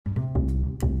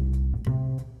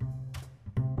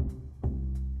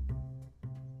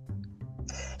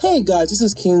Hey guys, this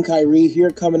is King Kyrie here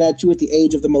coming at you at the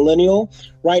age of the millennial.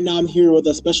 Right now I'm here with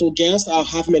a special guest. I'll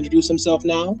have him introduce himself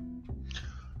now.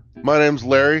 My name's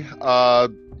Larry. I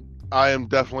am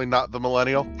definitely not the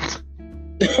millennial.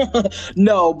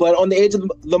 No, but on the age of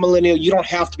the millennial, you don't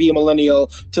have to be a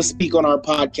millennial to speak on our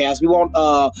podcast. We won't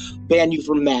ban you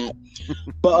from that.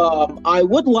 But I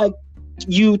would like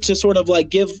you to sort of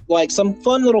give some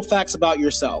fun little facts about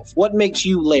yourself. What makes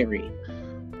you Larry?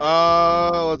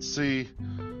 Let's see.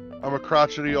 I'm a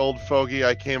crotchety old fogey.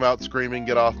 I came out screaming,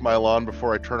 "Get off my lawn!"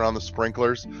 before I turn on the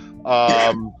sprinklers.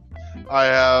 I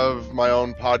have my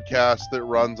own podcast that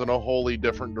runs in a wholly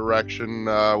different direction.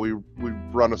 We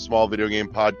run a small video game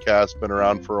podcast, been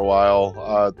around for a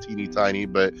while, teeny tiny,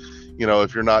 but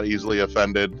if you're not easily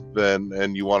offended, then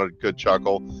and you want a good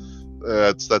chuckle,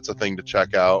 that's a thing to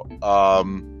check out. I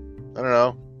don't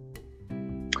know.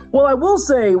 Well, I will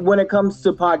say when it comes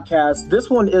to podcasts, this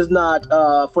one is not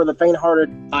for the faint-hearted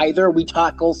either. We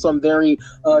tackle some very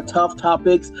tough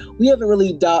topics. We haven't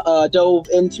really dove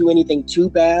into anything too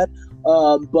bad,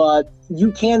 but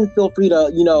you can feel free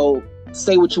to,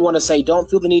 say what you want to say. Don't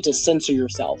feel the need to censor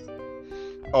yourself.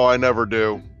 Oh, I never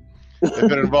do. If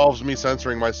it involves me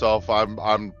censoring myself,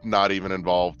 I'm not even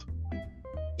involved.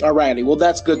 Alrighty, well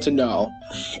that's good to know.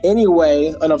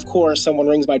 Anyway, and of course someone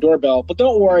rings my doorbell, but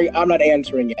don't worry, I'm not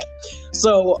answering it.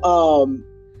 So,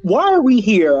 why are we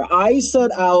here? I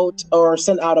sent out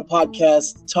a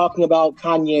podcast talking about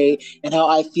Kanye and how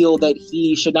I feel that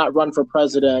he should not run for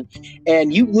president.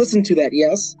 And you listened to that,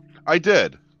 yes? I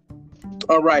did.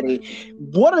 Alrighty.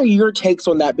 What are your takes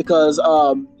on that? Because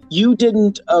you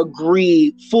didn't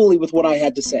agree fully with what I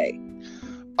had to say.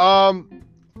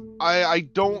 I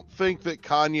don't think that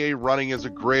Kanye running is a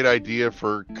great idea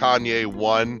for Kanye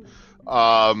 1.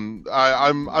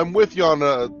 I'm with you on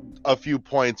a few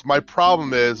points. My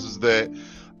problem is that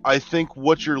I think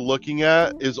what you're looking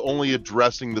at is only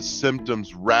addressing the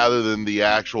symptoms rather than the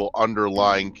actual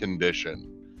underlying condition,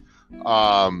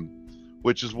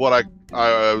 which is what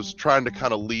I was trying to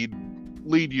kind of lead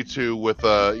you to with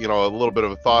a little bit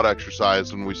of a thought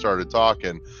exercise when we started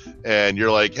talking, and you're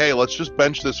like, hey, let's just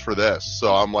bench this for this.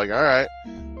 So I'm like, all right.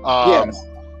 Yes.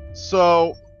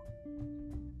 So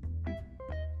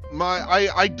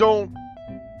I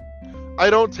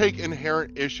don't take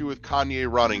inherent issue with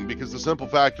Kanye running, because the simple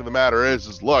fact of the matter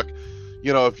is look,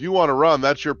 if you want to run,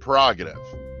 that's your prerogative.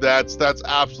 That's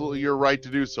absolutely your right to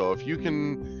do so. If you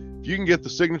can get the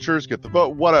signatures, get the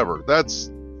vote, whatever,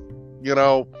 that's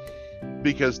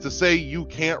because to say you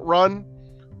can't run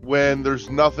when there's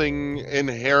nothing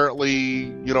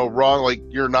inherently, wrong, like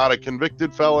you're not a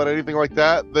convicted felon, anything like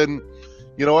that, then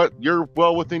you know what? You're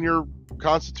well within your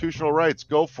constitutional rights.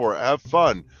 Go for it. Have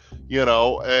fun,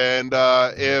 and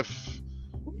if,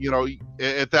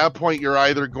 at that point, you're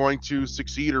either going to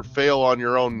succeed or fail on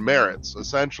your own merits,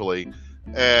 essentially.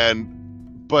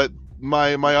 But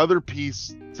my other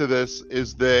piece to this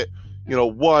is that,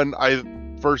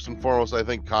 first and foremost, I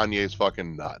think Kanye's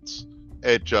fucking nuts.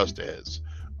 It just is.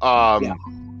 Yeah.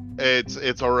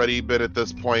 It's already been at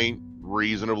this point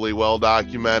reasonably well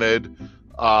documented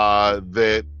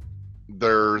that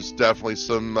there's definitely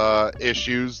some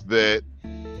issues that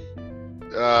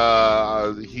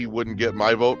he wouldn't get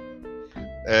my vote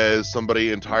as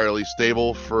somebody entirely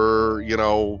stable for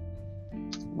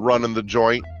running the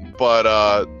joint. But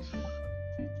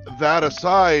that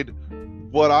aside,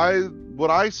 what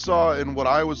I saw and what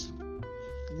I was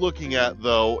looking at,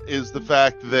 though, is the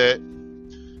fact that,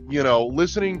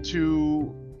 listening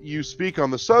to you speak on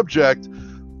the subject,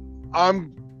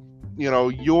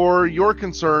 your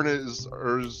concern is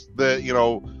that,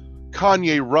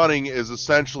 Kanye running is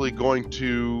essentially going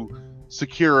to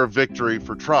secure a victory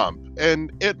for Trump. And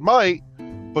it might,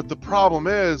 but the problem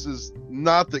is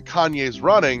not that Kanye's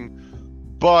running,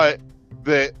 but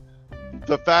that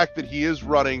the fact that he is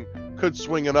running could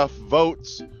swing enough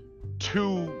votes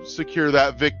to secure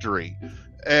that victory.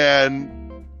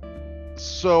 And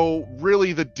so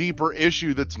really the deeper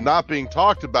issue that's not being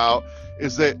talked about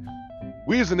is that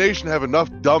we as a nation have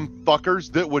enough dumb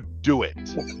fuckers that would do it.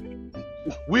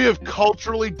 We have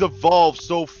culturally devolved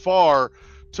so far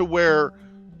to where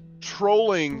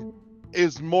trolling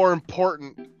is more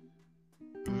important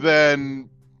than,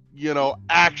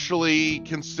 actually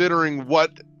considering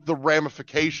what the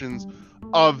ramifications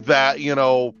of that,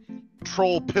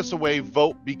 troll piss away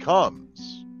vote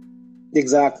becomes.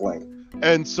 Exactly.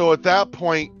 And so at that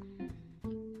point,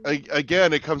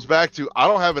 again, it comes back to, I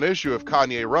don't have an issue if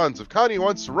Kanye runs. If Kanye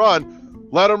wants to run,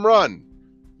 let him run.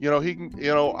 He can,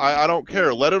 I don't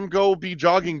care. Let him go be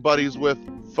jogging buddies with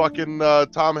fucking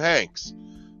Tom Hanks.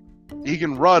 He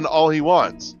can run all he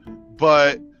wants.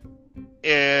 But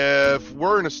if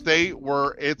we're in a state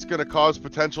where it's going to cause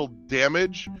potential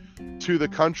damage to the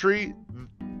country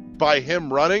by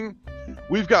him running,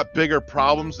 we've got bigger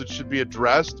problems that should be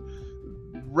addressed,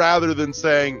 rather than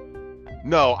saying,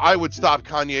 no, I would stop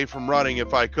Kanye from running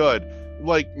if I could.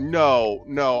 Like,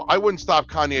 no, I wouldn't stop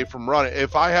Kanye from running.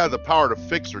 If I had the power to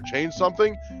fix or change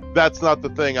something, that's not the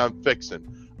thing I'm fixing.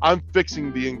 I'm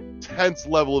fixing the intense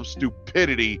level of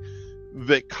stupidity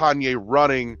that Kanye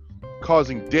running,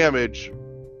 causing damage,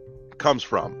 comes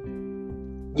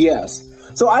from. Yes.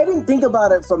 So I didn't think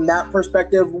about it from that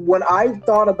perspective. When I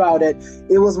thought about it,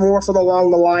 it was more so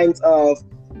along the lines of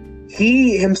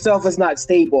he himself is not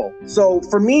stable. So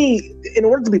for me, in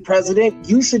order to be president,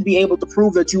 you should be able to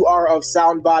prove that you are of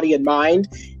sound body and mind.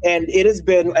 And it has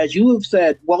been, as you have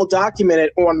said, well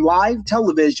documented on live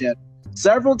television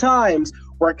several times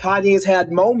where Kanye has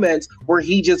had moments where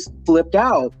he just flipped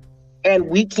out. And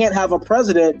we can't have a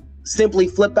president simply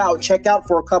flip out, check out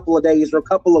for a couple of days or a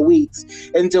couple of weeks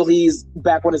until he's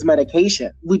back on his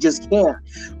medication. We just can't.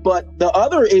 But the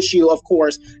other issue, of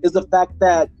course, is the fact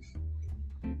that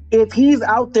if he's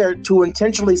out there to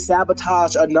intentionally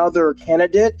sabotage another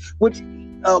candidate, which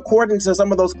according to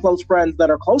some of those close friends that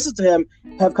are closest to him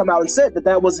have come out and said that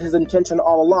that was his intention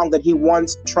all along, that he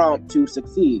wants Trump to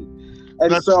succeed.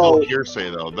 And that's so no hearsay,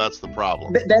 though. That's the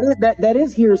problem. That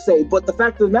is hearsay. But the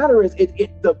fact of the matter is,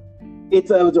 it's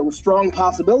a strong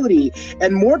possibility.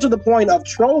 And more to the point of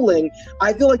trolling,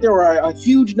 I feel like there were a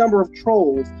huge number of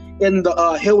trolls in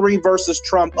the Hillary versus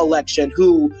Trump election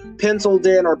who penciled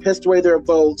in or pissed away their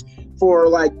votes for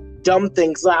like dumb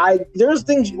things. There's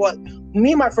things what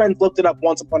me and my friends looked it up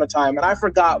once upon a time, and I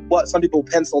forgot what some people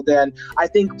penciled in. I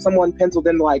think someone penciled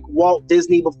in like Walt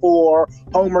Disney before,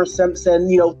 Homer Simpson,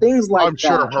 things like that. I'm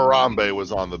sure Harambe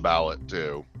was on the ballot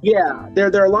too. Yeah,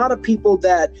 there are a lot of people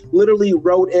that literally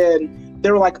wrote in.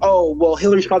 They were like, oh, well,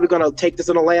 Hillary's probably going to take this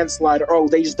in a landslide, or oh,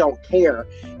 they just don't care.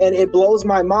 And it blows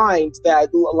my mind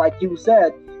that, like you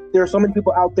said, there are so many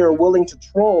people out there willing to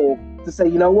troll to say,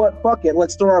 you know what, fuck it,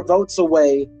 let's throw our votes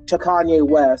away to Kanye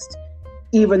West,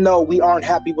 even though we aren't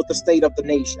happy with the state of the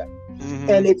nation. Mm-hmm.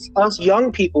 And it's us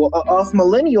young people, us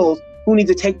millennials, who need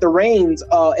to take the reins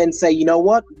and say, you know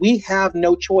what, we have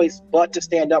no choice but to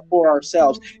stand up for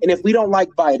ourselves. And if we don't like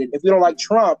Biden, if we don't like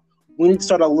Trump, we need to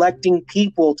start electing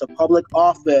people to public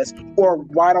office, or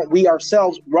why don't we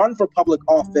ourselves run for public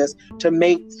office to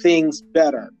make things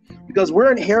better? Because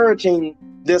we're inheriting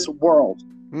this world,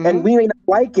 and we may not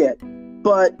like it,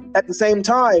 but at the same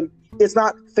time, it's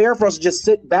not fair for us to just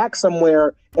sit back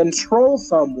somewhere and troll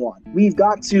someone. We've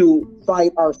got to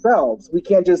fight ourselves. We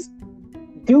can't just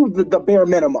do the bare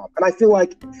minimum, and I feel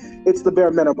like it's the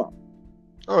bare minimum.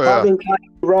 Oh, yeah. Having Kanye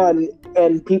run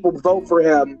and people vote for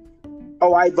him.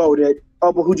 Oh, I voted.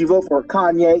 Oh, but who'd you vote for?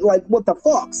 Kanye. Like, what the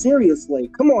fuck? Seriously.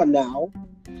 Come on now.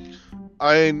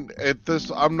 I'm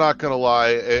not going to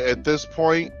lie. At this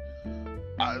point,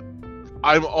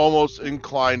 I'm almost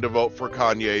inclined to vote for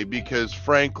Kanye because,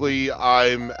 frankly,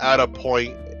 I'm at a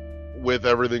point with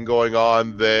everything going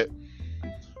on that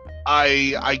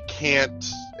I can't,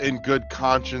 in good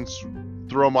conscience,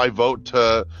 throw my vote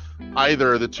to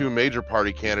either of the two major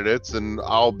party candidates. And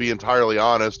I'll be entirely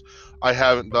honest, I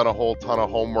haven't done a whole ton of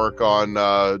homework on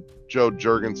Jo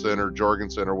Jorgensen or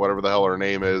whatever the hell her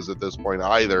name is at this point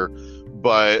either.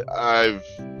 But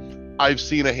I've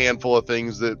seen a handful of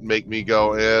things that make me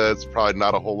go, it's probably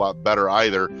not a whole lot better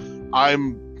either.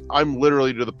 I'm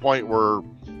literally to the point where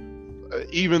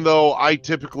even though I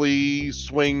typically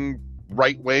swing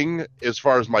right wing as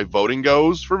far as my voting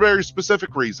goes for very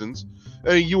specific reasons,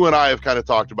 and you and I have kind of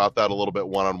talked about that a little bit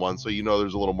one-on-one, so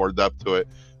there's a little more depth to it.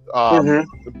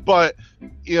 But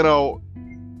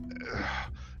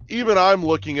even I'm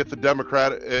looking at the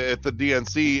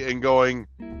DNC and going,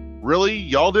 really,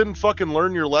 y'all didn't fucking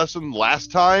learn your lesson last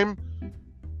time?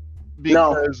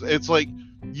 Because It's like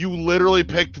you literally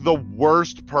picked the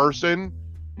worst person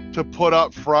to put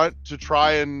up front to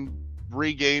try and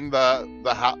regain the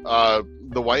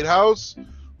White House.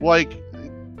 Like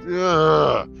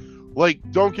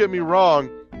don't get me wrong,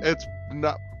 it's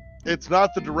not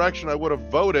the direction I would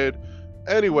have voted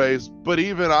anyways, but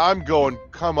even I'm going,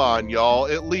 come on, y'all,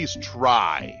 at least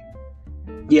try.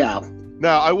 Yeah.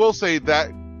 Now, I will say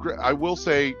they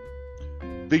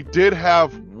did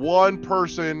have one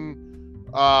person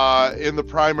in the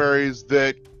primaries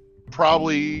that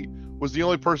probably was the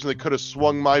only person that could have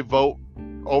swung my vote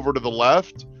over to the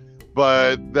left,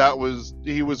 but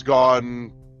he was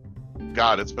gone.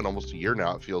 God, it's been almost a year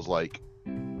now, it feels like.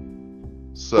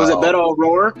 So, was it Beto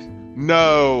O'Rourke?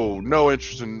 No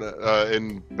interest in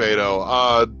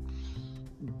Beto.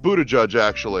 Buttigieg,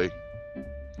 actually.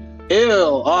 Ew.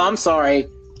 Oh, I'm sorry.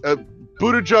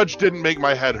 Buttigieg didn't make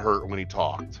my head hurt when he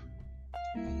talked.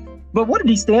 But what did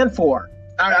he stand for?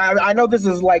 I know this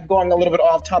is like going a little bit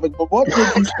off topic, but what did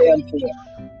he stand for?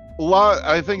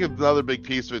 I think another big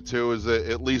piece of it too is that,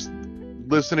 at least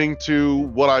listening to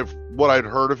what I'd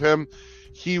heard of him,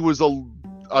 he was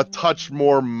a touch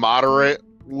more moderate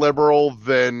liberal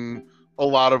than a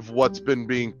lot of what's been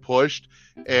being pushed,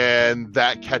 and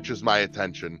that catches my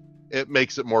attention. It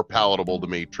makes it more palatable to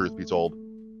me, truth be told.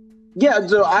 Yeah,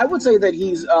 so I would say that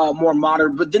he's more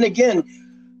moderate, but then again,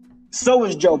 so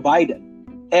is Joe Biden,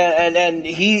 and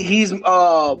he's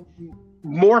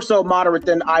more so moderate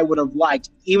than I would have liked.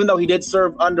 Even though he did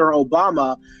serve under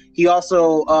Obama, he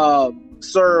also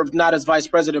served not as vice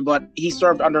president, but he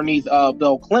served underneath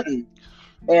Bill Clinton.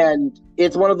 And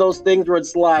it's one of those things where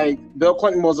it's like Bill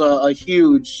Clinton was a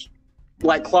huge,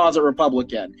 like, closet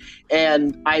Republican,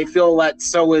 and I feel that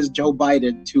so is Joe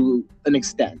Biden to an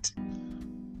extent.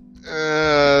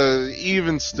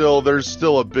 Even still, there's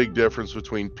still a big difference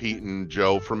between Pete and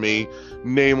Joe for me,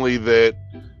 namely that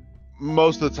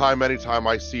most of the time, anytime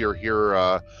I see or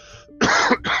hear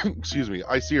excuse me,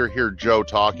 I see or hear Joe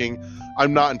talking,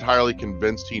 I'm not entirely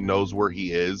convinced he knows where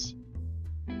he is.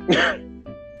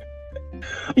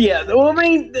 Yeah, well, I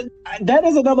mean, that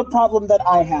is another problem that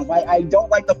I have. I don't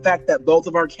like the fact that both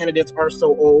of our candidates are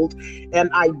so old,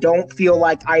 and I don't feel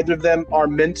like either of them are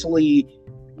mentally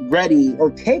ready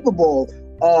or capable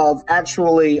of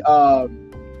actually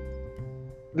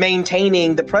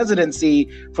maintaining the presidency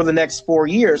for the next 4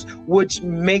 years, which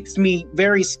makes me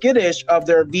very skittish of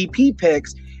their VP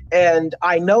picks. And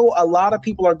I know a lot of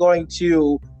people are going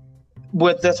to,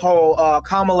 with this whole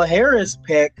Kamala Harris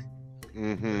pick,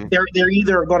 mm-hmm. they're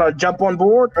either going to jump on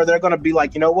board or they're going to be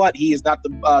like, you know what, he is not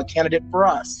the candidate for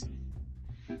us.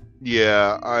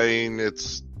 Yeah, I mean,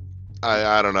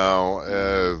 I don't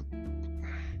know.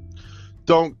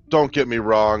 Don't get me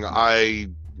wrong.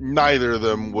 Neither of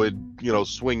them would,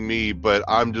 swing me, but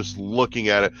I'm just looking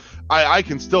at it. I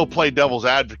can still play devil's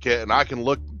advocate, and I can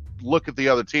look at the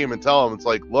other team and tell them, it's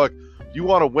like, look, if you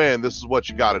want to win, this is what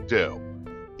you got to do.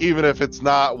 Even if it's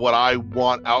not what I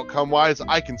want outcome-wise,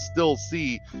 I can still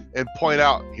see and point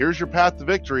out, here's your path to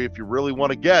victory if you really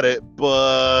want to get it.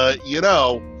 But,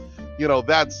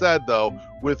 that said, though,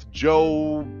 with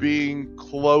Joe being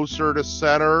closer to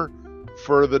center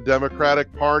for the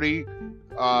Democratic Party,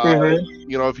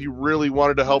 if he really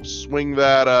wanted to help swing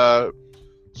the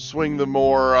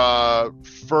more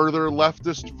further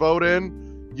leftist vote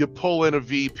in, you pull in a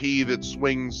VP that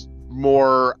swings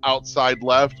more outside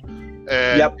left.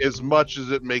 And as much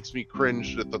as it makes me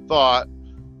cringe at the thought,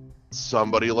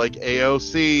 somebody like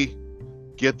AOC,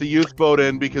 get the youth vote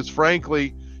in, because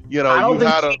frankly, I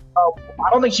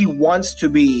don't think she wants to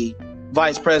be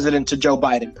vice president to Joe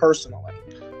Biden personally.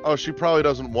 Oh, she probably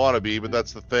doesn't want to be, but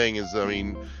that's the thing is, I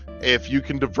mean, if you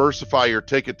can diversify your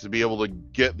ticket to be able to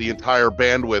get the entire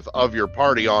bandwidth of your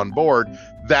party on board,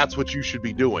 that's what you should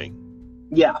be doing.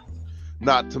 Yeah.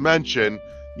 Not to mention,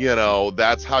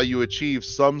 that's how you achieve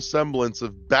some semblance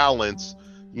of balance,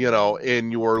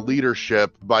 in your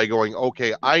leadership, by going,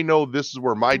 okay, I know this is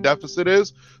where my deficit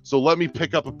is, so let me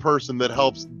pick up a person that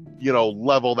helps,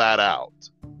 level that out.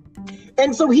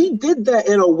 And so he did that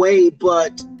in a way,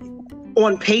 but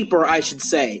on paper, I should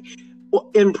say.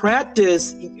 In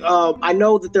practice, I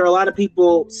know that there are a lot of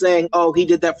people saying, oh, he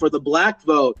did that for the black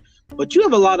vote. But you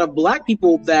have a lot of black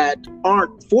people that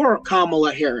aren't for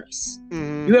Kamala Harris.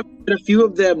 Mm-hmm. You have a few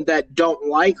of them that don't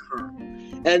like her.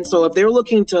 And so if they're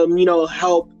looking to,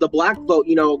 help the black vote,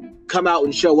 come out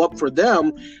and show up for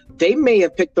them, they may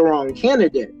have picked the wrong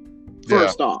candidate,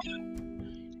 first off.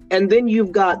 And then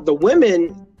you've got the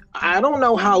women. I don't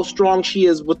know how strong she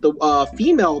is with the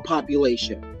female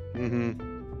population. Mm-hmm.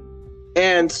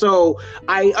 And so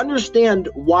I understand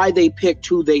why they picked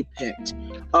who they picked.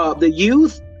 The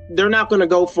youth, they're not going to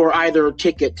go for either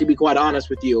ticket, to be quite honest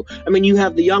with you. I mean, you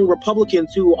have the young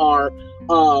Republicans who are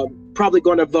probably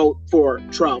going to vote for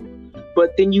Trump,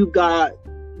 but then you've got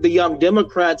the young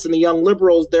Democrats and the young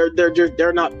liberals. They're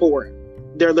not for it.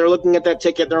 They're looking at that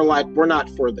ticket. They're like, we're not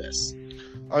for this.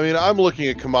 I mean, I'm looking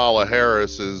at Kamala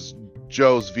Harris as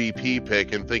Joe's VP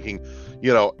pick and thinking,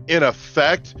 in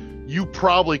effect, you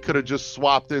probably could have just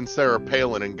swapped in Sarah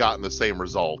Palin and gotten the same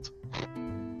result.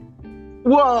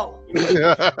 Well,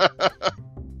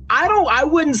 I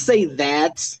wouldn't say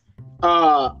that.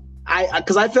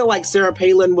 Because I feel like Sarah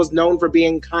Palin was known for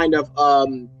being kind of,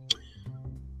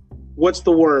 what's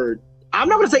the word? I'm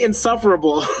not going to say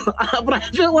insufferable, but I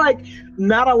feel like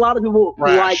not a lot of people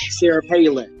like Sarah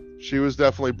Palin. She was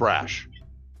definitely brash.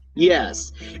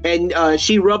 Yes, and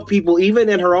she rubbed people, even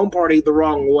in her own party, the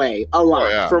wrong way a lot. Oh,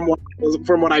 yeah. From what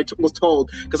I was told,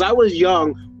 because I was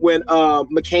young when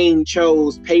McCain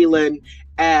chose Palin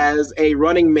as a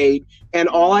running mate, and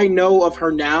all I know of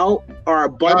her now are a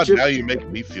bunch God, of. now you make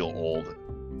me feel old.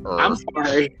 I'm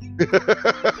sorry, because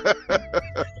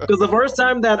the first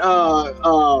time that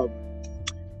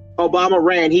Obama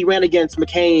ran, he ran against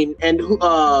McCain, and it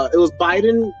was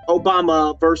Biden,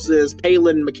 Obama versus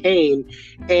Palin, McCain.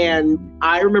 And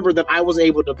I remember that I was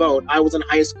able to vote. I was in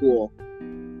high school,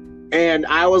 and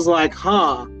I was like,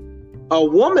 "Huh, a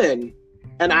woman."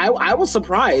 And I was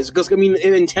surprised because, I mean,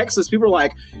 in Texas, people are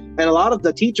like, and a lot of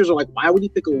the teachers are like, "Why would you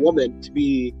pick a woman to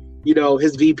be,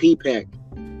 his VP pick?"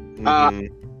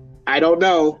 Mm-hmm. I don't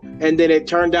know. And then it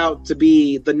turned out to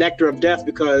be the nectar of death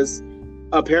because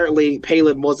apparently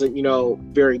Palin wasn't,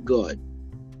 very good.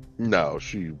 No,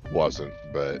 she wasn't,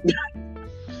 but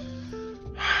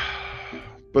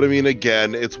I mean,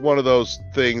 again, it's one of those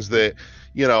things that,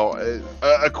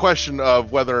 a question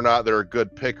of whether or not they're a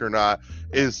good pick or not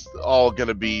is all going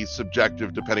to be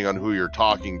subjective depending on who you're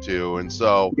talking to. And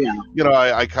so,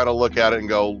 I kind of look at it and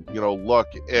go, look,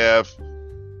 if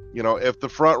the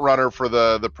front runner for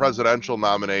the presidential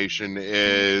nomination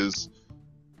is,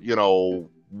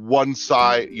 one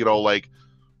side, like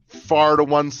far to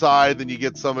one side, then you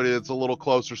get somebody that's a little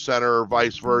closer center or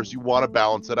vice versa. You want to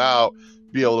balance it out,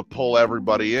 be able to pull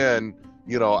everybody in,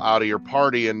 out of your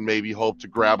party and maybe hope to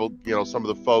grab, some of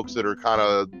the folks that are kind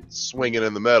of swinging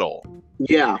in the middle.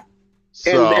 Yeah.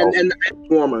 So, and the bench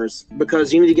warmers,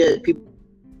 because you need to get people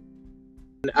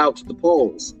out to the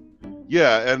polls.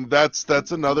 Yeah, and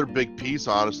that's another big piece,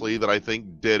 honestly, that I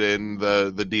think did in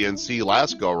the DNC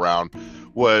last go around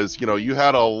was, you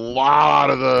had a lot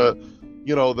of the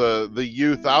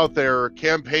youth out there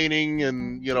campaigning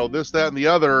and, this, that, and the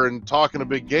other and talking a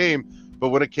big game. But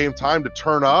when it came time to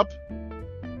turn up,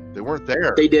 they weren't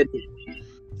there. They didn't.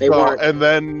 They weren't. And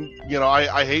then,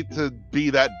 I hate to be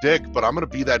that dick, but I'm going to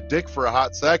be that dick for a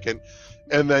hot second.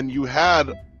 And then you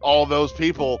had all those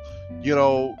people,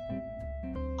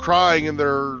 crying in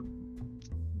their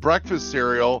breakfast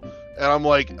cereal. And I'm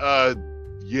like,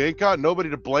 you ain't got nobody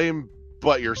to blame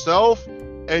but yourself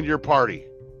and your party.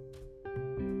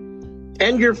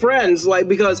 And your friends,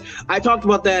 because I talked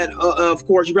about that, of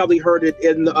course, you probably heard it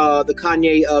in the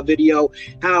Kanye video,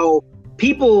 how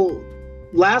people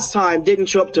last time didn't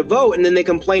show up to vote and then they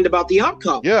complained about the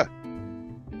outcome. Yeah.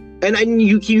 And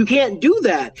you can't do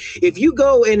that. If you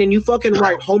go in and you fucking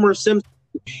write Homer Simpson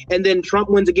and then Trump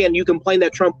wins again, you complain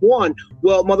that Trump won.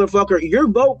 Well, motherfucker, your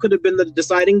vote could have been the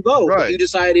deciding vote. Right. You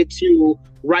decided to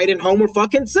write in Homer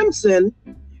fucking Simpson,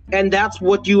 and that's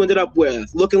what you ended up with,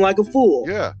 looking like a fool.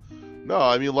 Yeah. No,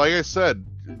 I mean, like I said,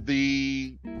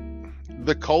 the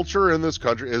culture in this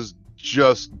country is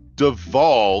just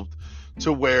devolved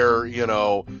to where,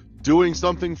 doing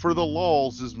something for the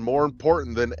lulz is more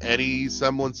important than any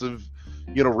semblance of,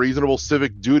 reasonable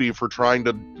civic duty for trying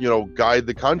to, guide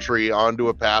the country onto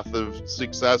a path of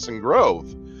success and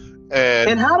growth.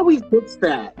 And how do we fix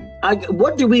that?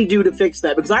 What do we do to fix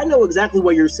that? Because I know exactly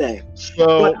what you're saying.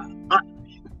 So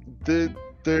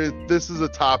this is a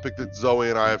topic that Zoe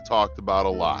and I have talked about a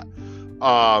lot.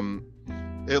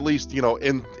 At least,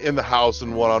 in the house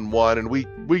and one-on-one. And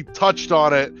we touched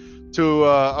on it to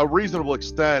a reasonable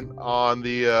extent on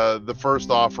the first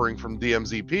offering from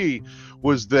DMZP,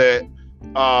 was that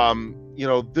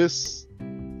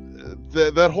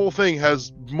that whole thing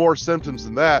has more symptoms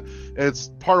than that. And it's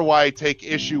part of why I take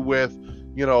issue with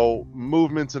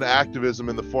movements and activism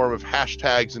in the form of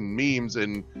hashtags and memes,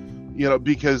 and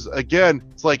because again,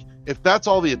 it's like, if that's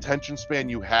all the attention span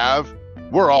you have,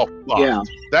 we're all fucked. Yeah.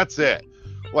 That's it.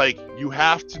 Like, you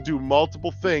have to do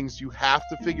multiple things. You have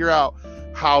to figure out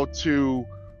how to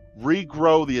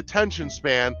regrow the attention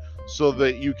span so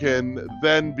that you can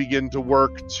then begin to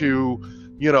work to,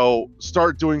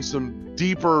 start doing some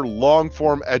deeper long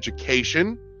form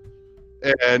education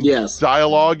and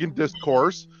dialogue and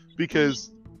discourse.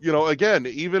 Because, again,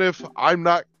 even if I'm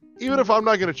not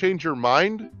going to change your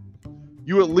mind,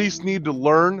 you at least need to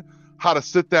learn how to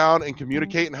sit down and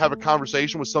communicate and have a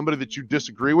conversation with somebody that you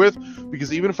disagree with.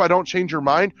 Because even if I don't change your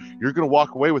mind, you're going to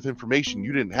walk away with information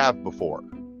you didn't have before.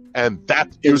 And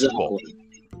that's useful. Exactly.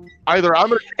 Either I'm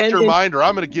going to change your mind or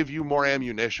I'm going to give you more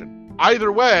ammunition.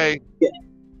 Either way,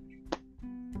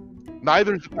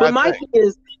 neither's a bad But my thing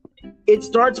is, it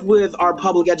starts with our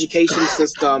public education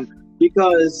system,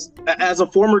 because as a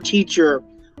former teacher,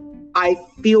 I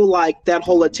feel like that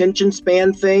whole attention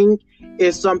span thing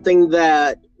is something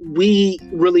that we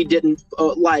really didn't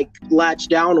latch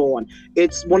down on.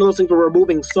 It's one of those things where we're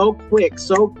moving so quick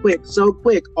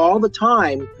all the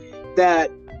time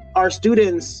that our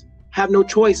students have no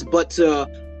choice but to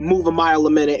move a mile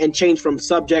a minute and change from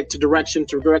subject to direction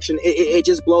to direction. It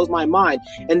just blows my mind.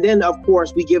 And then, of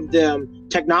course, we give them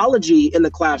technology in the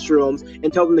classrooms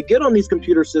and tell them to get on these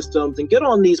computer systems and get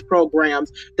on these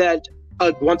programs that,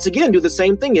 once again, do the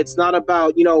same thing. It's not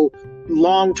about,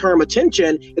 long-term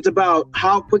attention. It's about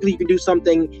how quickly you can do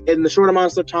something in the short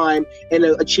amounts of time and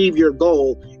achieve your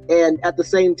goal. And at the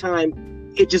same time,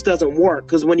 it just doesn't work,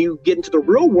 because when you get into the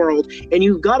real world and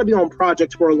you've got to be on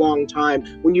projects for a long time,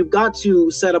 when you've got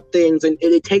to set up things and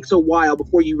it takes a while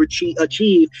before you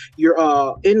achieve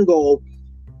your end goal,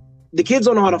 the kids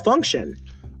don't know how to function.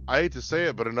 I hate to say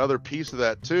it, but another piece of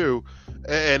that too,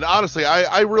 and honestly,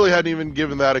 I really hadn't even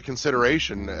given that a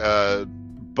consideration,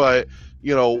 but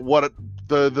what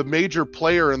the major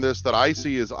player in this that I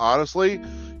see is, honestly,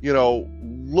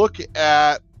 look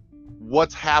at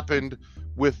what's happened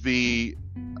with the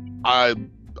I'm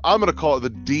going to call it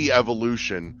the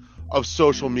de-evolution of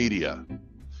social media.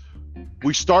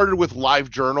 We started with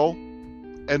LiveJournal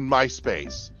and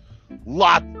MySpace.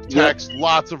 Lots of text,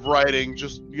 lots of writing,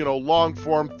 just, long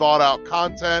form thought out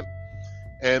content.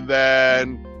 And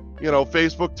then,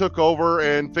 Facebook took over,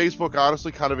 and Facebook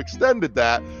honestly kind of extended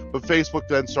that. But Facebook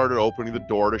then started opening the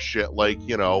door to shit like,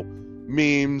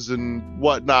 memes and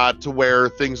whatnot, to where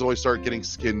things only start getting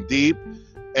skin deep.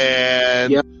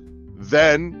 And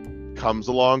then comes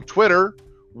along Twitter,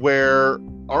 where,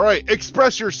 all right,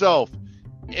 express yourself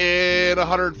in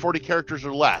 140 characters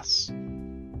or less.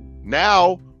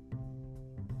 Now,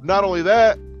 not only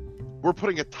that, we're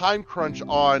putting a time crunch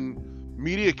on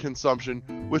media consumption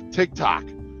with TikTok.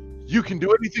 You can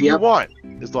do anything you want,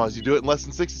 as long as you do it in less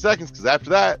than 60 seconds, because after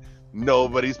that,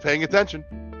 nobody's paying attention.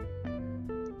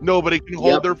 Nobody can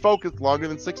hold their focus longer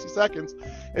than 60 seconds.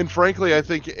 And frankly, I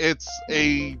think it's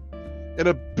an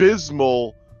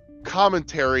abysmal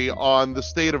commentary on the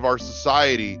state of our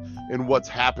society and what's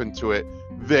happened to it,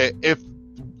 that if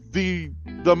the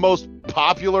most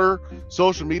popular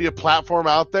social media platform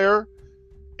out there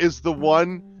is the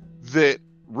one that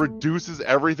reduces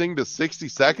everything to 60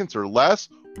 seconds or less,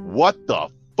 what the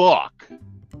fuck?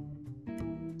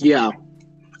 Yeah.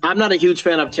 I'm not a huge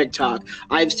fan of TikTok.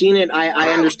 I've seen it.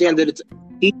 I understand that it's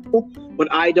people,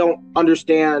 but I don't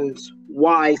understand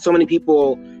why so many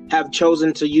people have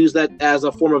chosen to use that as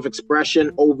a form of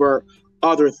expression over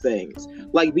other things.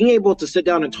 Like, being able to sit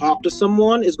down and talk to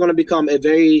someone is going to become a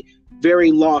very,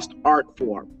 very lost art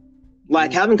form.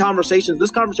 Like, having conversations,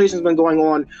 this conversation has been going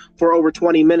on for over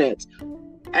 20 minutes.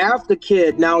 Ask the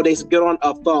kid nowadays to get on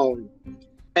a phone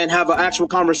and have an actual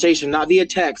conversation, not via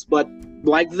text, but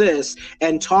like this,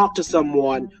 and talk to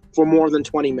someone for more than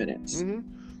 20 minutes. Mm-hmm.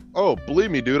 Oh,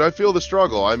 believe me, dude, I feel the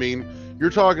struggle. I mean, you're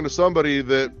talking to somebody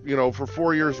that, for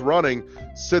 4 years running,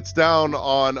 sits down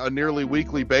on a nearly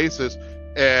weekly basis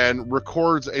and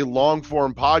records a long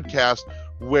form podcast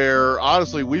where,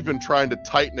 honestly, we've been trying to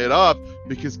tighten it up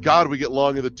because, God, we get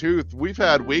long in the tooth. We've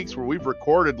had weeks where we've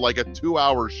recorded like a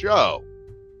 2-hour show.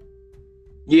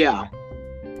 Yeah.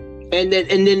 And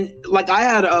then, like, I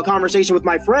had a conversation with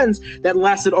my friends that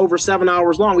lasted over 7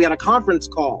 hours long. We had a conference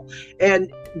call,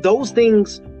 and those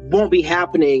things won't be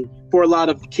happening for a lot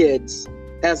of kids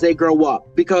as they grow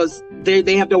up, because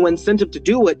they have no incentive to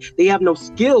do it. They have no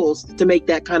skills to make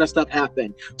that kind of stuff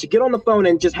happen. To get on the phone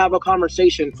and just have a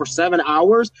conversation for 7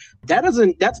 hours,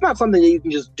 that's not something that you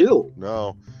can just do.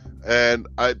 No. And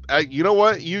I you know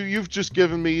what? You've just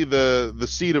given me the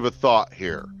seed of a thought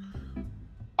here.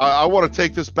 I want to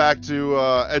take this back to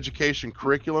education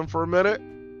curriculum for a minute.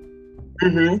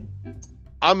 Mm-hmm.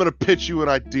 I'm going to pitch you an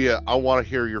idea. I want to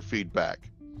hear your feedback.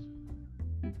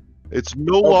 It's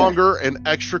no longer an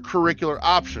extracurricular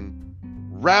option.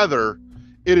 Rather,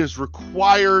 it is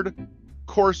required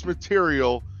course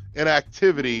material and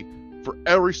activity for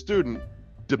every student.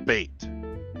 Debate.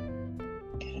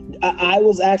 I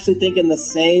was actually thinking the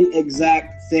same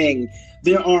exact thing.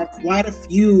 There are quite a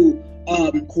few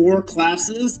core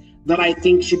classes that I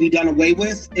think should be done away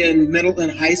with in middle and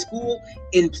high school,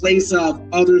 in place of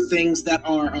other things that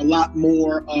are a lot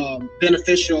more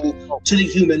beneficial to the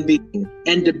human being.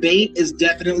 And debate is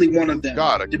definitely one of them.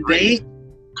 Debate,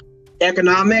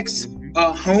 economics,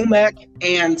 home ec,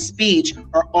 and speech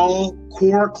are all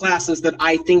core classes that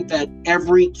I think that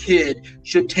every kid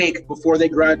should take before they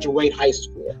graduate high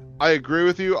school. I agree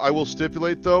with you. I will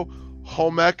stipulate, though,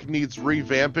 home ec needs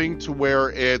revamping to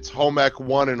where it's home ec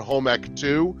 1 and home ec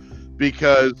 2,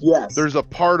 because there's a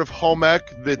part of home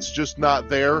ec that's just not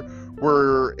there,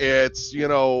 where it's,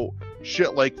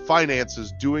 shit like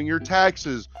finances, doing your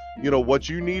taxes, what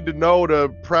you need to know to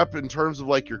prep in terms of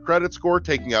like your credit score,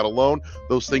 taking out a loan,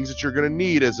 those things that you're going to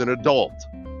need as an adult.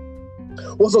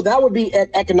 Well, so that would be an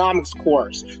economics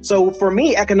course. So for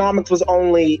me, economics was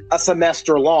only a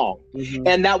semester long,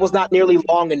 and that was not nearly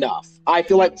long enough. I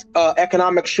feel like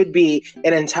economics should be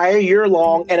an entire year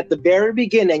long, and at the very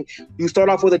beginning, you start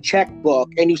off with a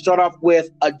checkbook, and you start off with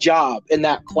a job in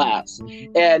that class.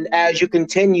 And as you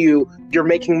continue, you're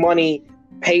making money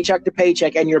paycheck to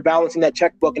paycheck, and you're balancing that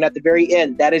checkbook, and at the very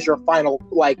end, that is your final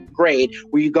grade,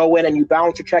 where you go in and you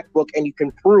balance your checkbook and you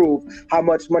can prove how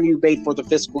much money you made for the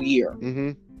fiscal year.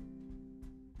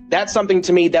 That's something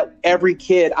to me that every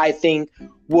kid, I think,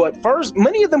 would first,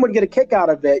 many of them would get a kick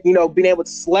out of it, being able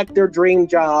to select their dream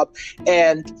job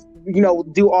and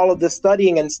do all of the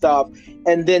studying and stuff,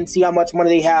 and then see how much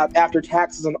money they have after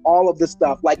taxes and all of this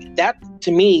stuff. Like, that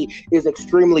to me is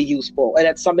extremely useful, and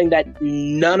it's something that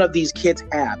none of these kids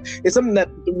have. It's something that,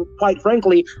 quite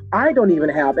frankly, I don't even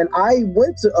have. And I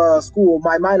went to school,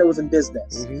 my minor was in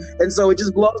business, and so it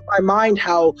just blows my mind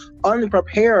how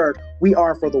unprepared we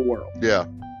are for the world. Yeah.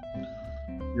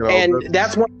 And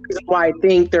that's one reason why I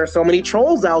think there are so many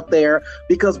trolls out there,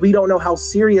 because we don't know how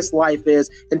serious life is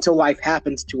until life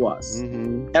happens to us.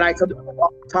 And I tell them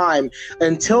all the time,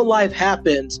 until life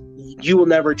happens, you will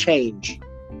never change.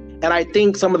 And I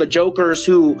think some of the jokers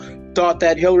who thought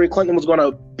that Hillary Clinton was going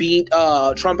to beat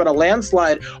Trump in a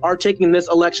landslide are taking this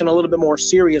election a little bit more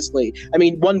seriously. I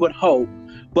mean, one would hope.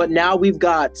 But now we've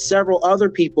got several other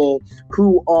people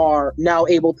who are now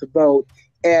able to vote,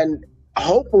 and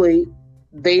hopefully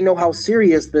they know how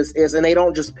serious this is, and they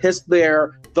don't just piss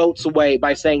their votes away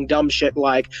by saying dumb shit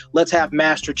like, let's have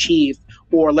Master Chief,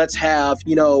 or let's have,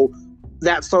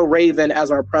 That's So Raven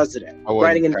as our president. I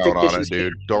wouldn't count on it,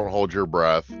 dude. Don't hold your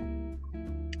breath.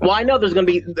 Well, I know there's going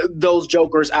to be those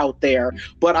jokers out there,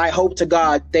 but I hope to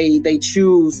God they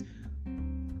choose,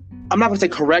 I'm not going to say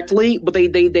correctly, but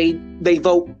they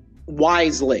vote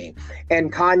wisely.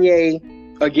 And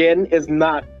Kanye, again, is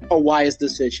not a wise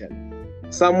decision.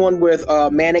 Someone with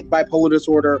manic bipolar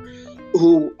disorder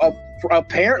who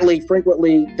apparently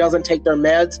frequently doesn't take their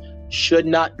meds should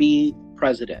not be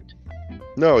president.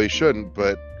 No, he shouldn't,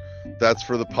 but that's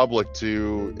for the public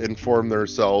to inform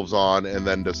themselves on and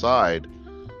then decide.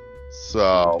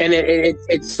 So, and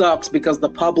it sucks, because the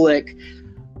public,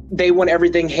 they want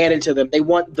everything handed to them. They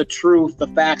want the truth, the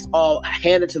facts all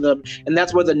handed to them. And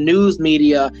that's where the news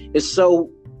media is so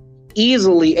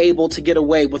easily able to get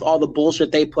away with all the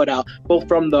bullshit they put out, both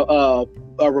from the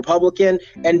Republican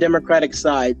and Democratic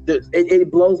side. It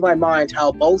blows my mind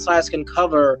how both sides can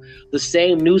cover the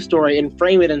same news story and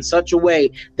frame it in such a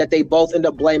way that they both end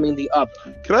up blaming the other.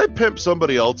 Can I pimp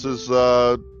somebody else's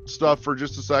stuff for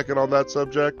just a second on that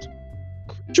subject?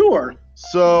 Sure.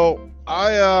 So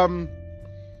I've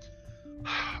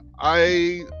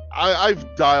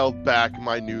dialed back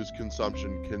my news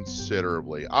consumption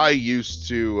considerably. I used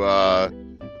to,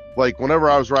 whenever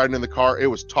I was riding in the car, it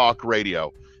was talk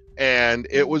radio. And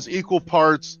it was equal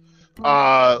parts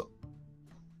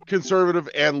conservative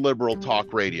and liberal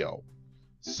talk radio.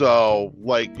 So,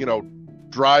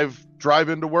 drive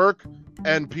into work,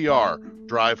 NPR.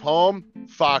 Drive home,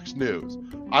 Fox News.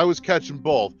 I was catching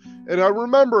both. And I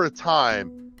remember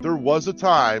there was a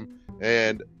time,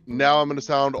 and now I'm going to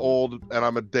sound old and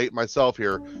I'm going to date myself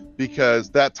here, because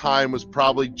that time was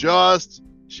probably just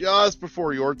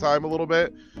before your time a little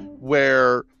bit,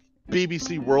 where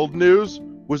BBC World News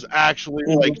was actually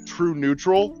true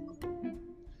neutral.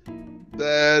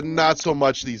 Not so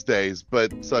much these days,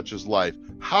 but such is life.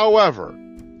 However,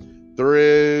 there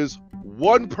is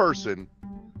one person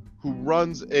who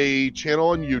runs a channel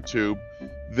on YouTube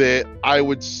that I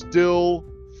would still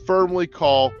firmly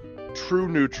call true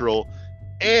neutral.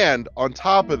 And on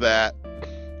top of that,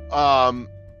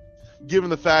 given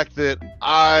the fact that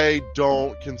I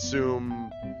don't consume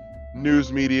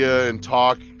news media and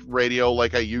talk radio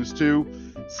like I used to,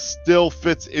 still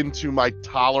fits into my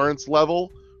tolerance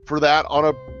level for that on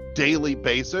a daily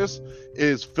basis,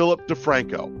 is Philip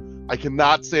DeFranco. I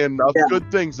cannot say enough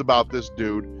good things about this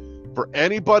dude. For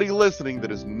anybody listening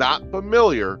that is not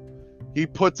familiar, he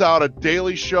puts out a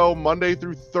daily show Monday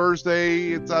through Thursday.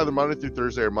 It's either Monday through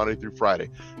Thursday or Monday through Friday.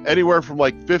 Anywhere from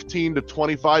 15 to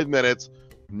 25 minutes,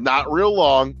 not real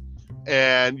long.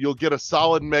 And you'll get a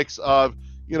solid mix of,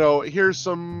 here's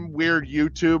some weird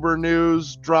YouTuber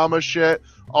news, drama shit,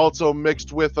 also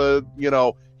mixed with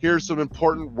here's some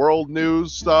important world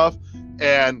news stuff.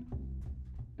 And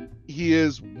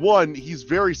he's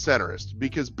very centrist,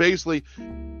 because basically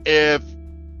if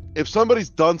somebody's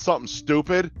done something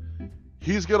stupid,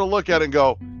 he's going to look at it and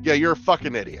go, yeah, you're a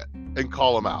fucking idiot, and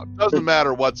call him out. Doesn't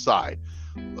matter what side.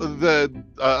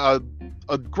 A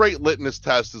a great litmus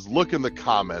test is look in the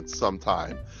comments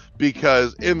sometime,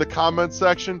 because in the comments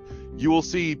section, you will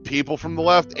see people from the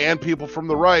left and people from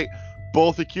the right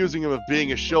both accusing him of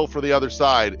being a shill for the other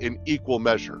side in equal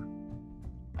measure.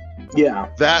 Yeah.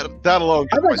 That alone.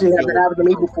 I've actually had that happen to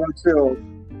me before, too.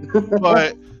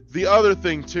 But the other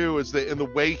thing, too, is that in the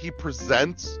way he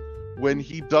presents when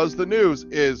he does the news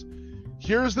is,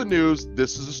 here's the news,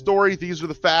 this is a story, these are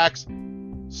the facts,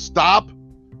 stop,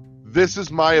 this is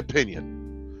my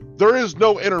opinion. There is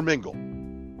no intermingle.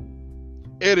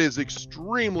 It is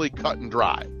extremely cut and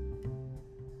dry.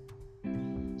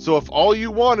 So if all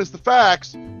you want is the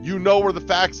facts, you know where the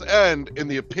facts end and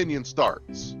the opinion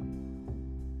starts.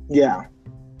 Yeah.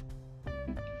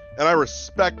 And I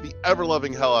respect the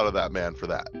ever-loving hell out of that man for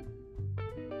that.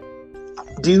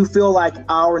 Do you feel like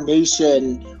our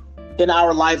nation in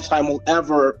our lifetime will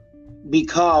ever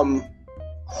become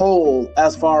whole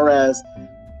as far as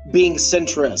being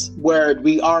centrist, where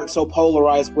we aren't so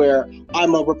polarized, where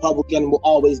I'm a Republican will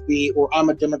always be, or I'm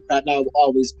a Democrat now will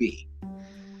always be?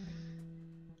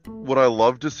 Would I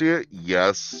love to see it?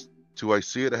 Yes. Do I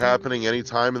see it happening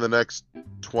anytime in the next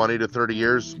 20 to 30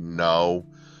 years? No.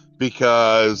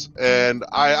 Because, and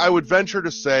I would venture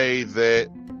to say that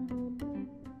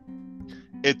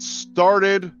it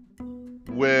started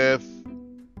with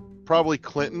probably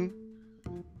Clinton,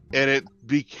 and it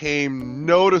became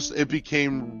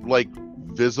like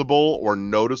visible or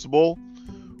noticeable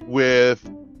with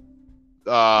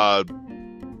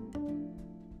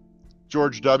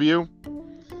George W.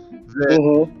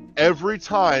 That every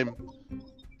time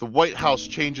the White House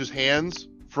changes hands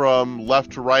from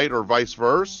left to right or vice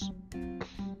versa,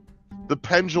 the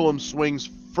pendulum swings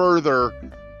further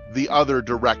the other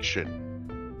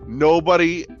direction.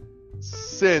 Nobody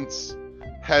since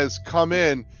has come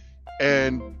in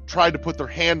and tried to put their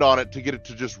hand on it to get it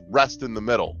to just rest in the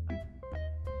middle.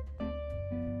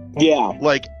 Yeah.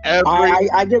 Like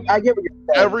I get what you're saying.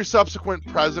 Every subsequent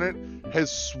president has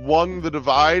swung the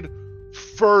divide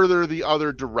further the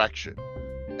other direction.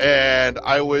 And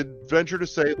I would venture to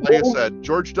say, like I said,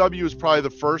 George W. is probably the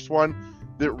first one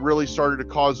that really started to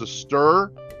cause a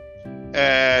stir.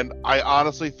 And I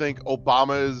honestly think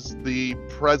Obama is the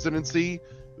presidency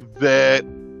that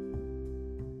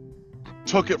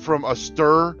took it from a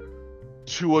stir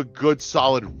to a good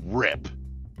solid rip.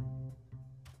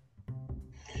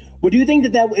 Well, do you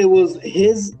think that it was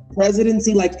his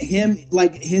presidency, like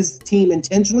his team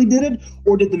intentionally did it,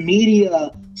 or did the media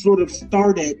sort of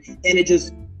start it and it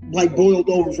just like boiled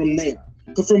over from there?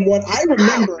 Because from what I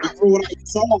remember and from what I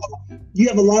saw, you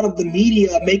have a lot of the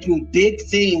media making big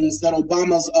things that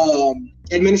Obama's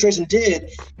administration did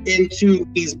into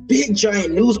these big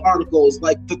giant news articles,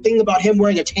 like the thing about him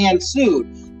wearing a tan suit,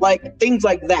 like things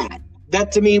like that.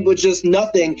 That to me was just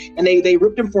nothing, and they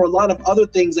ripped him for a lot of other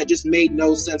things that just made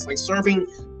no sense, like serving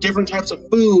different types of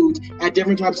food at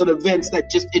different types of events that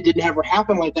just, it didn't ever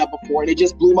happen like that before. And it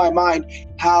just blew my mind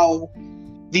how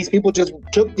these people just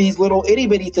took these little itty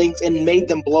bitty things and made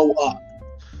them blow up.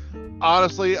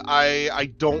 Honestly, I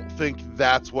don't think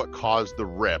that's what caused the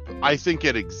rip. I think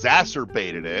it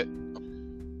exacerbated it,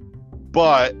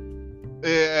 but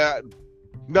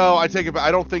no, I take it back.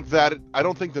 I don't think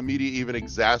the media even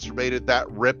exacerbated that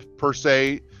rip per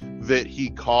se that he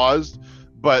caused.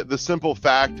 But the simple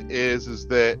fact is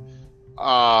that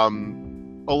a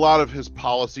lot of his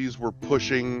policies were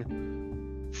pushing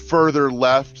further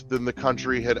left than the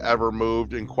country had ever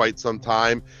moved in quite some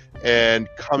time. And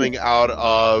coming out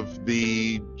of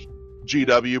the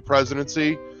GW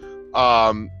presidency,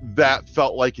 that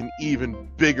felt like an even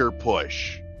bigger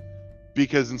push.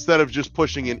 Because instead of just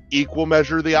pushing in equal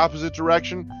measure the opposite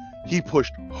direction, he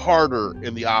pushed harder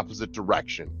in the opposite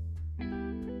direction.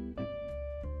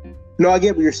 No, I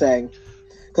get what you're saying.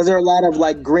 Because there are a lot of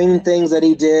like green things that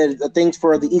he did, things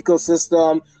for the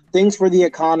ecosystem, things for the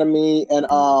economy, and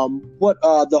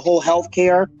the whole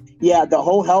healthcare. Yeah, the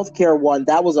whole healthcare one,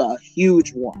 that was a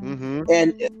huge one. Mm-hmm.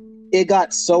 And it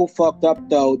got so fucked up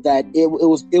though that it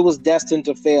was destined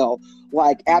to fail.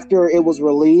 Like after it was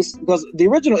released, because the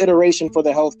original iteration for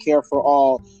the healthcare for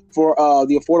all for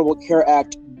the Affordable Care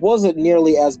Act wasn't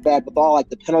nearly as bad with all like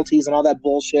the penalties and all that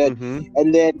bullshit. Mm-hmm.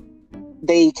 And then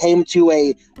they came to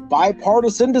a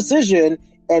bipartisan decision,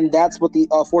 and that's what the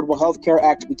Affordable Health Care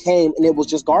Act became, and it was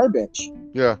just garbage.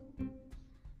 Yeah.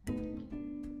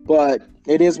 But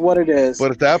it is what it is.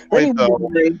 But at that point, though,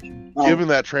 given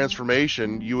that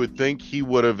transformation, you would think he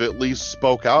would have at least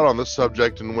spoke out on the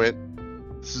subject and went,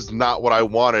 this is not what I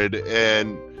wanted.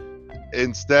 And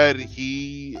instead,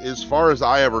 he, as far as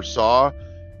I ever saw,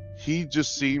 he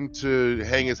just seemed to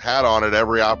hang his hat on at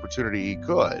every opportunity he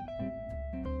could.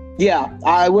 Yeah,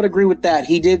 I would agree with that.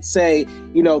 He did say,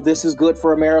 this is good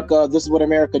for America. This is what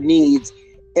America needs,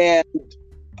 and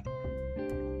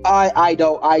I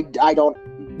don't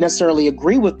necessarily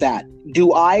agree with that.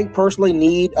 Do I personally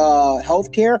need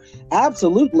health care?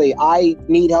 Absolutely. I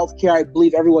need health care. I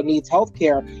believe everyone needs health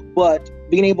care, but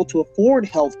being able to afford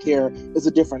health care is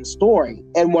a different story.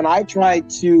 And when I tried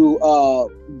to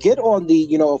get on the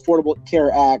Affordable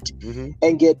Care Act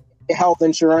and get health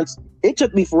insurance, it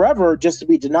took me forever just to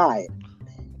be denied.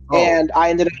 And I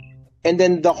ended up, and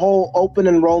then the whole open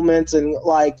enrollments, and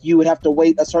like you would have to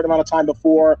wait a certain amount of time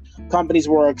before companies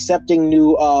were accepting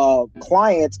new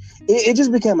clients. It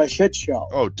just became a shit show.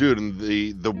 Oh, dude, and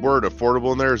the word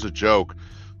affordable in there is a joke.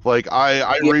 Like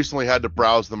I recently had to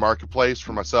browse the marketplace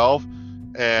for myself,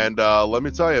 and let me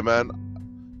tell you, man,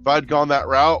 if I'd gone that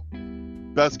route,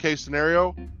 best case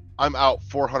scenario, I'm out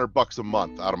 $400 a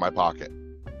month out of my pocket.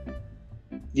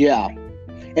 Yeah,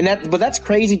 but that's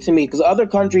crazy to me because other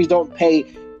countries don't pay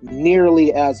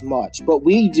nearly as much, but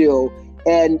we do,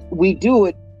 and we do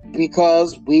it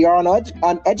because we are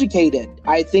uneducated.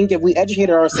 I think if we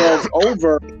educated ourselves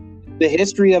over the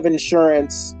history of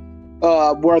insurance,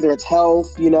 whether it's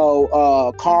health,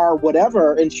 car,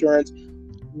 whatever insurance,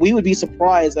 we would be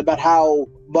surprised about how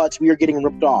much we are getting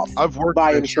ripped off. I've worked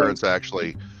by insurance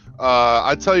actually.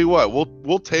 I tell you what,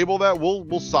 we'll table that. We'll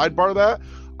sidebar that.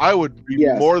 I would be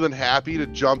more than happy to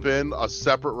jump in a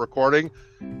separate recording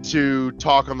to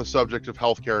talk on the subject of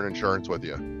healthcare and insurance with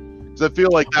you, because I feel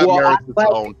like that merits its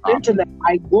own topic. That.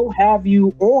 I will have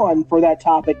you on for that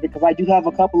topic because I do have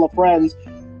a couple of friends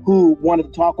who wanted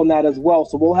to talk on that as well.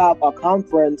 So we'll have a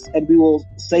conference and we will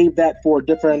save that for a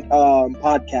different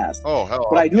podcast. Oh, hell,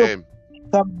 but I do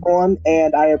come on,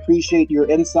 and I appreciate your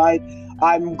insight.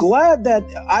 I'm glad that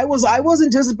I was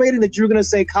anticipating that you're going to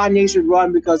say Kanye should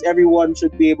run because everyone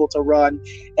should be able to run,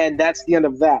 and that's the end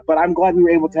of that. But I'm glad we were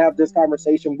able to have this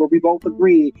conversation where we both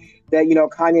agree that,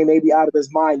 Kanye may be out of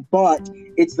his mind, but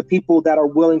it's the people that are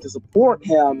willing to support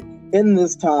him in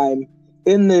this time,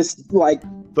 in this,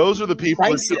 those are the people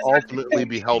that should ultimately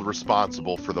be held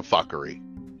responsible for the fuckery.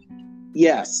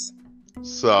 Yes.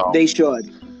 So they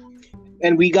should.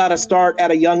 And we got to start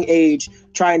at a young age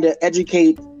trying to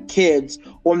educate kids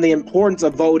on the importance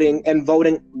of voting and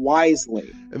voting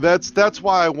wisely. And that's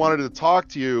why I wanted to talk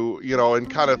to you, and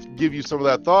kind of give you some of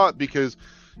that thought, because,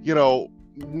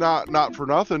 not for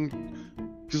nothing,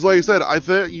 because like I said, I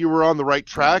think you were on the right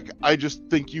track. I just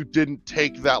think you didn't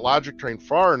take that logic train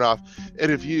far enough.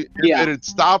 And if it had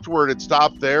stopped where it had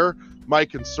stopped there, my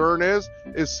concern is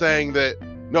saying that,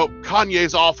 no,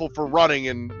 Kanye's awful for running,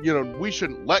 and, we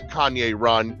shouldn't let Kanye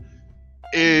run,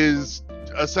 is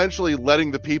essentially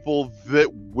letting the people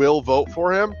that will vote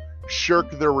for him shirk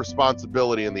their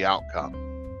responsibility in the outcome.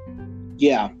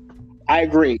 Yeah, I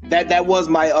agree. That was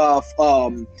my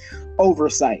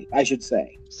oversight, I should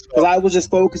say, because I was just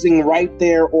focusing right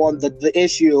there on the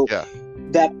issue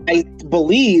that I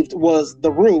believed was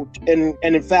the root, and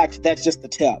in fact, that's just the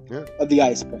tip of the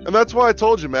iceberg. And that's why I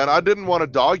told you, man, I didn't want to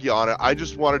dog you on it. I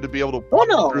just wanted to be able to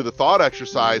walk through the thought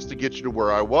exercise to get you to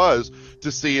where I was,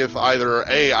 to see if either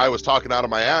A, I was talking out of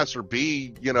my ass, or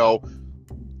B,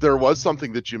 there was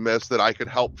something that you missed that I could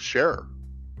help share.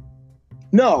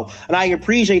 No, and I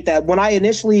appreciate that. When I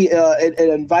initially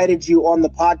invited you on the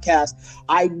podcast,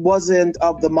 I wasn't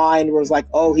of the mind where it was like,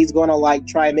 oh, he's going to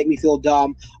try and make me feel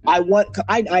dumb. I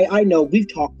know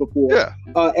we've talked before,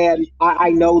 and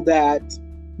I know that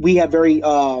we have very,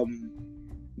 I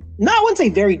wouldn't say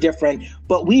very different,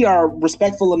 but we are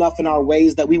respectful enough in our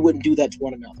ways that we wouldn't do that to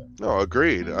one another. No,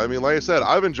 agreed. I mean, like I said,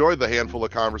 I've enjoyed the handful of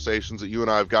conversations that you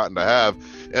and I have gotten to have.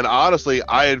 And honestly,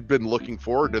 I had been looking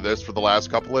forward to this for the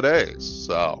last couple of days.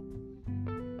 So,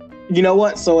 you know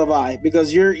what? So have I,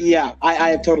 because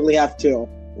I totally have to.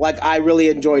 I really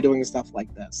enjoy doing stuff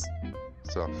like this.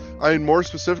 So, I mean, more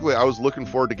specifically, I was looking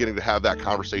forward to getting to have that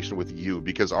conversation with you,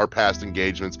 because our past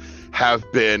engagements have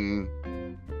been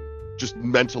just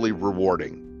mentally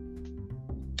rewarding.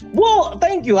 Well,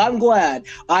 thank you. I'm glad.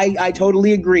 I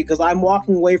totally agree, because I'm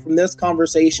walking away from this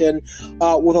conversation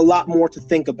with a lot more to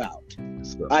think about,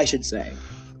 I should say.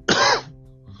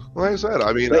 Like I said,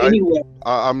 I mean, anyway.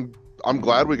 I'm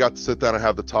glad we got to sit down and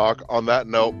have the talk. On that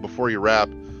note, before you wrap,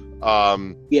 I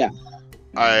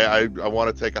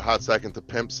want to take a hot second to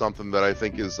pimp something that I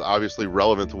think is obviously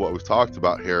relevant to what we've talked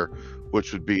about here,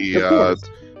 which would be,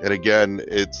 and again,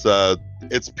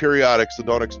 it's periodic, so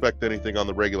don't expect anything on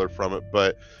the regular from it.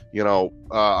 But,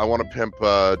 I want to pimp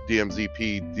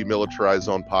DMZP, Demilitarized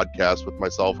Zone podcast, with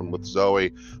myself and with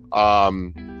Zoe,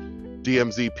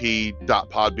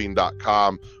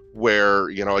 dmzp.podbean.com, where,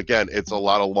 again, it's a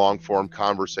lot of long form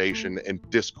conversation and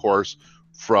discourse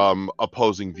from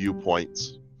opposing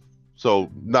viewpoints. So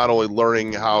not only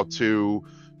learning how to,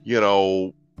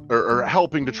 or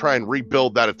helping to try and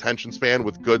rebuild that attention span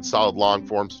with good, solid,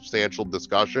 long-form, substantial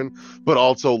discussion, but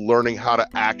also learning how to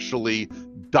actually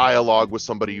dialogue with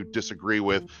somebody you disagree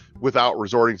with without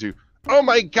resorting to, oh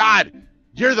my God,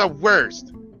 you're the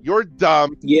worst, you're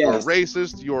dumb, you're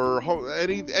racist, you're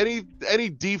any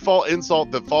default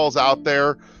insult that falls out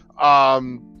there,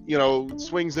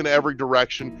 swings in every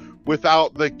direction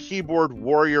without the keyboard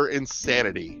warrior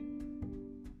insanity.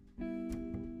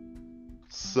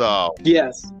 So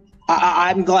yes,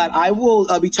 I'm glad. I will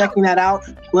be checking that out.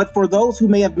 But for those who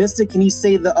may have missed it, can you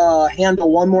say the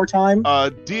handle one more time?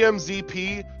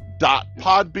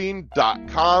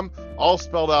 dmzp.podbean.com, all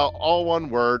spelled out, all one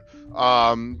word.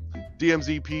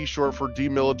 DMZP, short for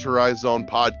Demilitarized Zone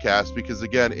Podcast, because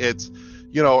again, it's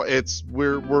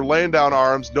we're laying down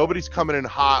arms. Nobody's coming in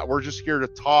hot. We're just here to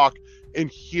talk and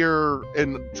hear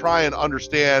and try and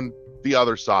understand the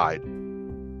other side.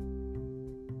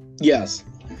 Yes.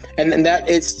 And that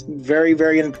it's very,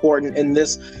 very important in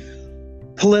this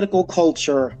political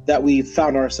culture that we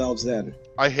found ourselves in.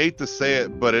 I hate to say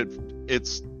it, but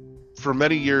it's for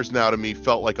many years now to me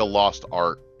felt like a lost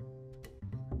art.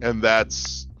 And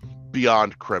that's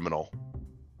beyond criminal.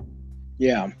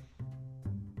 Yeah.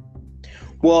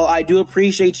 Well, I do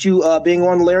appreciate you being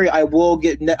on, Larry. I will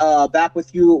get back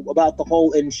with you about the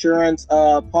whole insurance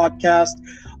podcast.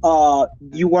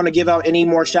 You want to give out any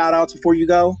more shout outs before you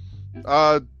go?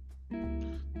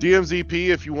 DMZP,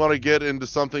 if you want to get into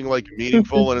something like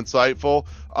meaningful and insightful,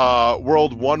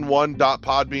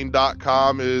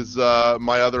 world11.podbean.com is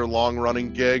my other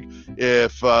long-running gig.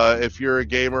 If you're a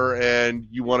gamer and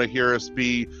you want to hear us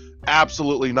be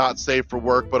absolutely not safe for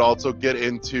work, but also get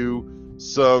into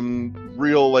some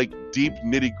real, like, deep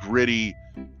nitty-gritty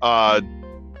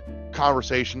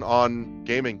conversation on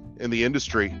gaming in the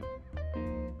industry.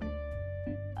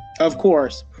 Of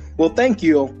course. Well, thank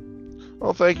you.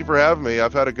 Well, thank you for having me.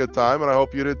 I've had a good time, and I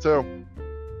hope you did too.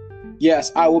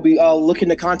 Yes, I will be looking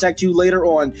to contact you later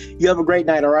on. You have a great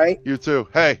night, all right? You too.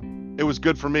 Hey, it was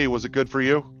good for me. Was it good for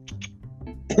you?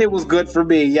 It was good for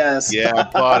me, yes.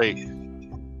 Yeah, buddy.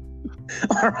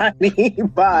 All righty.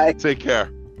 Bye. Take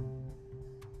care.